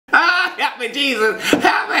me, Jesus,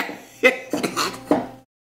 help me.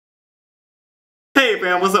 Hey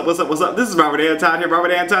fam, what's up, what's up, what's up? This is Robert Anton here,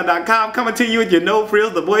 robertantonnyc, coming to you with your No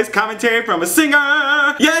Frills, the voice commentary from a singer.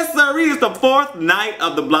 Yes sir, it's the 4th night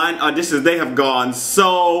of the blind auditions. They have gone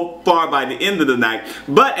so far by the end of the night.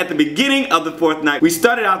 But at the beginning of the 4th night, we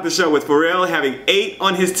started out the show with Pharrell having 8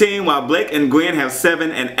 on his team, while Blake and Gwen have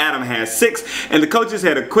 7 and Adam has 6. And the coaches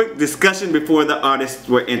had a quick discussion before the artists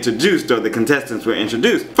were introduced, or the contestants were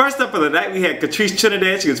introduced. First up for the night, we had Katriz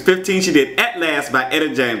Trinidad. She was 15. She did At Last by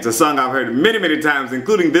Etta James, a song I've heard many times,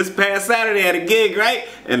 including this past Saturday at a gig, right?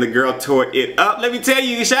 And the girl tore it up. Let me tell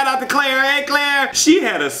you, shout out to Claire. Hey Claire! She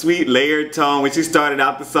had a sweet layered tone when she started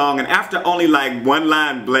out the song, and after only like one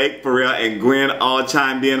line, Blake, Pharrell, and Gwen all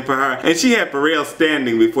chimed in for her, and she had Pharrell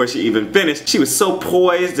standing before she even finished. She was so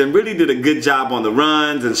poised and really did a good job on the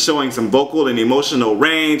runs and showing some vocal and emotional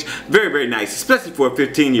range. Very nice, especially for a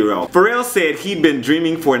 15-year-old. Pharrell said he'd been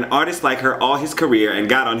dreaming for an artist like her all his career and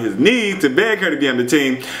got on his knees to beg her to be on the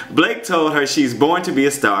team. Blake told her she's born to be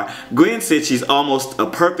a star. Gwen said she's almost a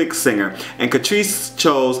perfect singer, and Katriz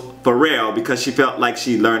chose Pharrell because she felt like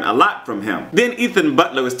she learned a lot from him. Then Ethan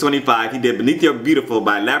Butler was 25. He did Beneath Your Beautiful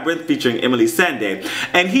by Labrinth featuring Emeli Sande,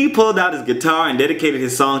 and he pulled out his guitar and dedicated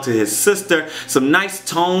his song to his sister. Some nice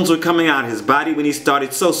tones were coming out of his body when he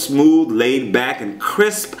started, so smooth, laid back, and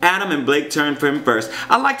crisp. Adam and Blake turned for him first.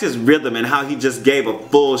 I liked his rhythm and how he just gave a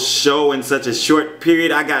full show in such a short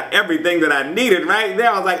period. I got everything that I needed right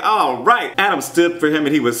there. I was like, all right. Adam stood for him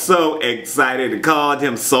and he was so excited and called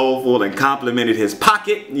him soulful and complimented his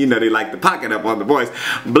pocket. You know, they like the pocket up on the voice.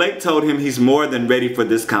 Blake told him he's more than ready for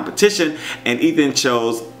this competition, and Ethan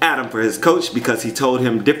chose Adam for his coach because he told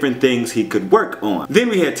him different things he could work on. Then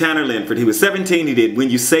we had Tanner Linford. He was 17. He did When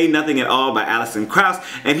You Say Nothing at All by Alison Krauss,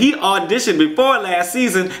 and he auditioned before last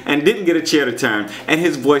season and didn't get a chair to turn, and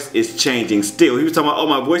his voice is changing still. He was talking about, oh,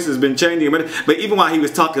 my voice has been changing, but even while he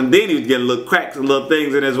was talking then, he was getting little cracks and little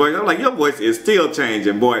things in his voice. I'm like, your voice is still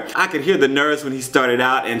changing, boy. I could hear the nerves when he started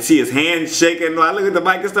out and see his hands shaking while I look at the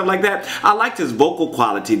mic and stuff like that. I liked his vocal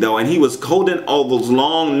quality though, and he was holding all those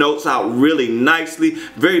long notes out really nicely.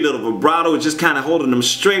 Very little vibrato, just kind of holding them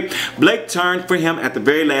straight. Blake turned for him at the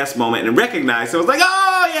very last moment and recognized him. I was like,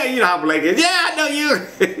 oh yeah, you know how Blake is. Yeah, I know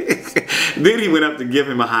you. Then he went up to give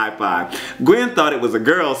him a high five. Gwen thought it was a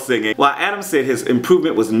girl singing, while Adam said his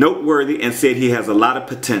improvement was noteworthy and said he has a lot of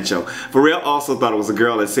potential. Pharrell also thought it was a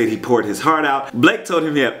girl and said he poured his heart out. Blake told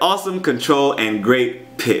him he had awesome control and great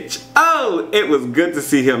pitch. Oh, it was good to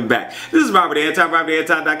see him back. This is Robert Anton,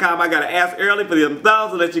 robertantonnyc. I gotta ask early for them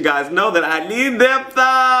thumbs to let you guys know that I need them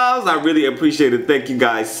thumbs. I really appreciate it. Thank you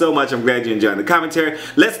guys so much. I'm glad you're enjoying the commentary.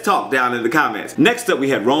 Let's talk down in the comments. Next up, we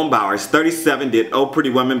had Roem Bowers, 37, did Oh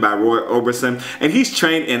Pretty Woman by Orbison, and he's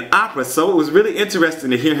trained in opera, so it was really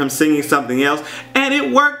interesting to hear him singing something else, and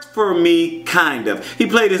it worked for me, kind of. He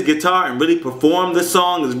played his guitar and really performed the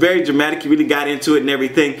song. It was very dramatic. He really got into it and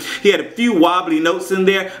everything. He had a few wobbly notes in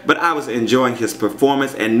there, but I was enjoying his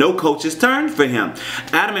performance, and no coaches turned for him.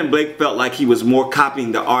 Adam and Blake felt like he was more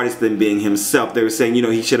copying the artist than being himself. They were saying, you know,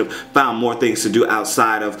 he should have found more things to do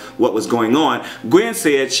outside of what was going on. Gwen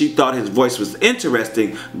said she thought his voice was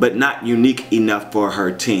interesting, but not unique enough for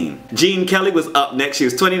her team. Kelley was up next. She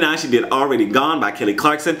was 29. She did Already Gone by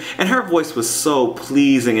Clarkson, and her voice was so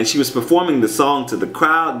pleasing, and she was performing the song to the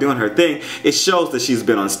crowd, doing her thing. It shows that she's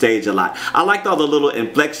been on stage a lot. I liked all the little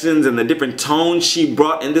inflections and the different tones she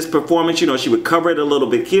brought in this performance. You know, she would cover it a little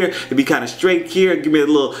bit here, it'd be kind of straight here, give me a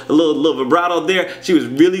little vibrato there. She was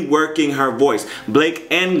really working her voice. Blake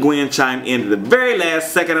and Gwen chimed in at the very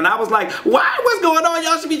last second, and I was like, why? What's going on?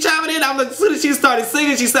 Y'all should be chiming in. I was like, as soon as she started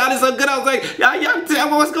singing, she sounded so good. I was like, y'all tell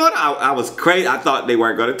me what's going on. I was crazy. I thought they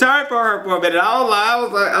weren't going to turn for her for a minute. I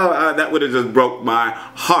was like, oh, that would have just broke my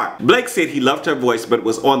heart. Blake said he loved her voice, but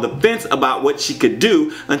was on the fence about what she could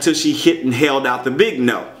do until she hit and held out the big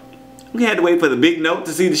note. We had to wait for the big note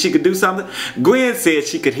to see that she could do something. Gwen said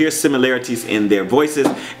she could hear similarities in their voices,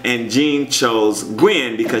 and Jean chose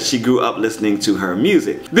Gwen because she grew up listening to her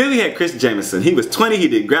music. Then we had Jamison. He was 20. He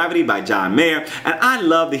did Gravity by John Mayer, and I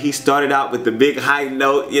love that he started out with the big high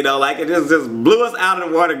note, you know, like it just blew us out of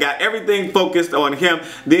the water, got everything focused on him.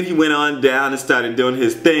 Then he went on down and started doing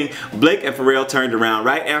his thing. Blake and Pharrell turned around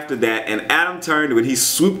right after that, and Adam turned when he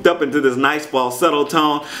swooped up into this nice falsetto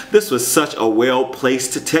tone. This was such a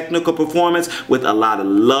well-placed technical performance with a lot of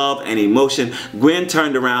love and emotion. Gwen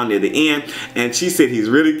turned around near the end and she said he's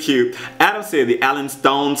really cute. Adam said the Alan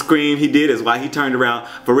Stone scream he did is why he turned around.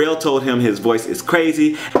 Pharrell told him his voice is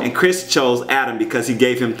crazy, and Chris chose Adam because he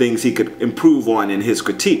gave him things he could improve on in his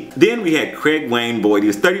critique. Then we had Craig Wayne Boyd. He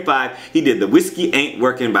was 35. He did the Whiskey Ain't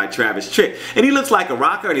Workin' by Travis Tritt. And he looks like a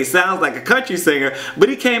rocker and he sounds like a country singer, but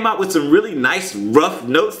he came out with some really nice rough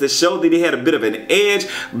notes that showed that he had a bit of an edge.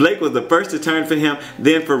 Blake was the first to turn for him,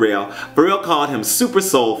 then Pharrell. Pharrell called him super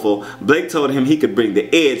soulful. Blake told him he could bring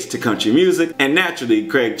the edge to country music, and naturally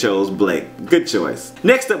Craig chose Blake. Good choice.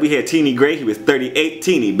 Next up we had Tini Gray. He was 38.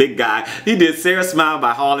 Tini, big guy. He did Sarah Smile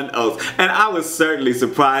by Hall & Oates, and I was certainly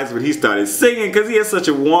surprised when he started singing because he has such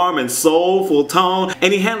a warm and soulful tone,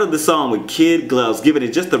 and he handled the song with kid gloves, giving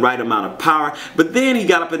it just the right amount of power. But then he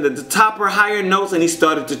got up into the topper higher notes and he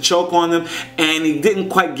started to choke on them, and he didn't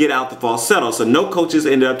quite get out the falsetto, so no coaches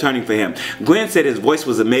ended up turning for him. Gwen said his voice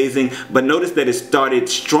was amazing, but noticed that it started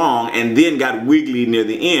strong and then got wiggly near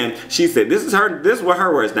the end. She said, this were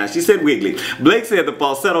her words now, she said wiggly. Blake said the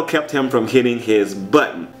falsetto kept him from hitting his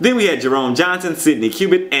button. Then we had Jerome Johnson, Sydney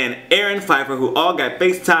Cubit, and Aaron Pfeifer, who all got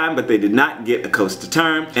FaceTime, but they did not get a coach to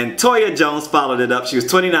turn. And Toia Jones followed it up. She was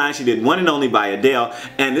 29. She did One and Only by Adele,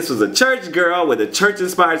 and this was a church girl with a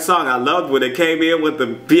church-inspired song. I loved when they came in with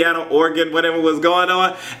the piano, organ, whatever was going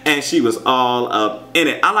on, and she was all up in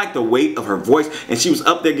it. I like the weight of her voice, and she was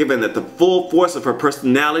up there giving it the full force of her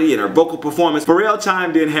personality and her vocal performance. Pharrell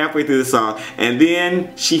chimed in halfway through the song, and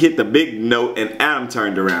then she hit the big note and Adam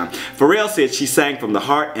turned around. Pharrell said she sang from the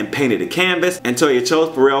heart and painted a canvas, and Toia chose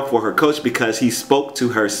Pharrell for her coach because he spoke to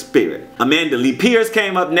her spirit. Amanda Lee Pierce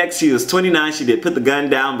came up next. She was 29. She did Put the Gun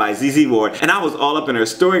Down by ZZ Ward, and I was all up in her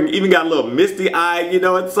story, even got a little misty-eyed, you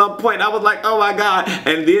know, at some point. I was like, oh my God.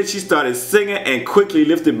 And then she started singing and quickly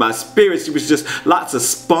lifted my spirit. She was just lots of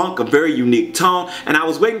spunk, a very unique tone, and I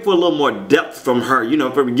was waiting for a little more depth from her, you know,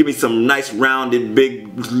 for her to give me some nice rounded big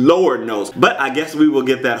lower notes. But I guess we will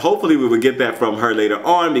get that. Hopefully we will get that from her later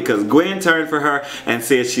on, because Gwen turned for her and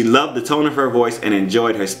said she loved the tone of her voice and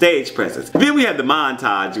enjoyed her stage presence. Then we had the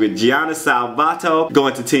montage with Gianna Salvato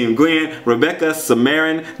going to Team Gwen, Rebecca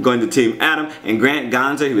Samarin going to Team Adam, and Grant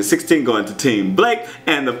Gonzer, he was 16, going to Team Blake.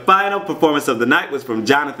 And the final performance of the night was from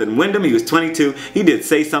Jonathan Wyndham. He was 22. He did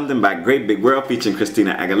Say Something by Great Big World featuring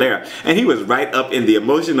Christina Aguilera, and he was right up in the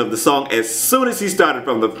emotion of the song as soon as he started.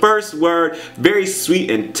 From the first word, very sweet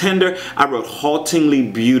and tender. I wrote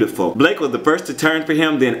haltingly beautiful. Blake was the first to turn for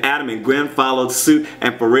him, then Adam and Gwen followed suit,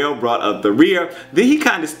 and Pharrell brought up the rear. Then he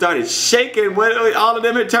kind of started shaking when all of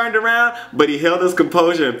them had turned around, but he held his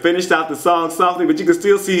composure and finished out the song softly, but you could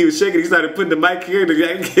still see he was shaking. He started putting the mic here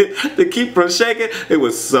to keep from shaking. It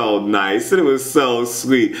was so nice and it was so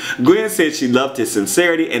sweet. Gwen said she loved his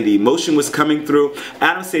sincerity and the emotion was coming through.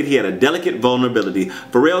 Adam said he had a delicate vulnerability.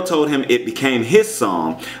 Pharrell told him it became his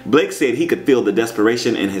song. Blake said he could feel the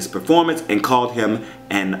desperation in his performance and called him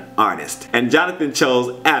an artist. And Jonathan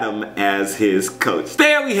chose Adam as his coach.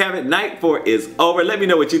 There we have it. Night 4 is over. Let me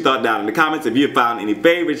know what you thought down in the comments. If you found any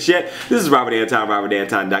favorites yet. This is Robert Anton,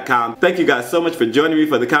 robertantonnyc.com. Thank you guys so much for joining me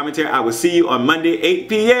for the commentary. I will see you on Monday, 8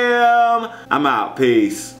 p.m. I'm out.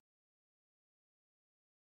 Peace.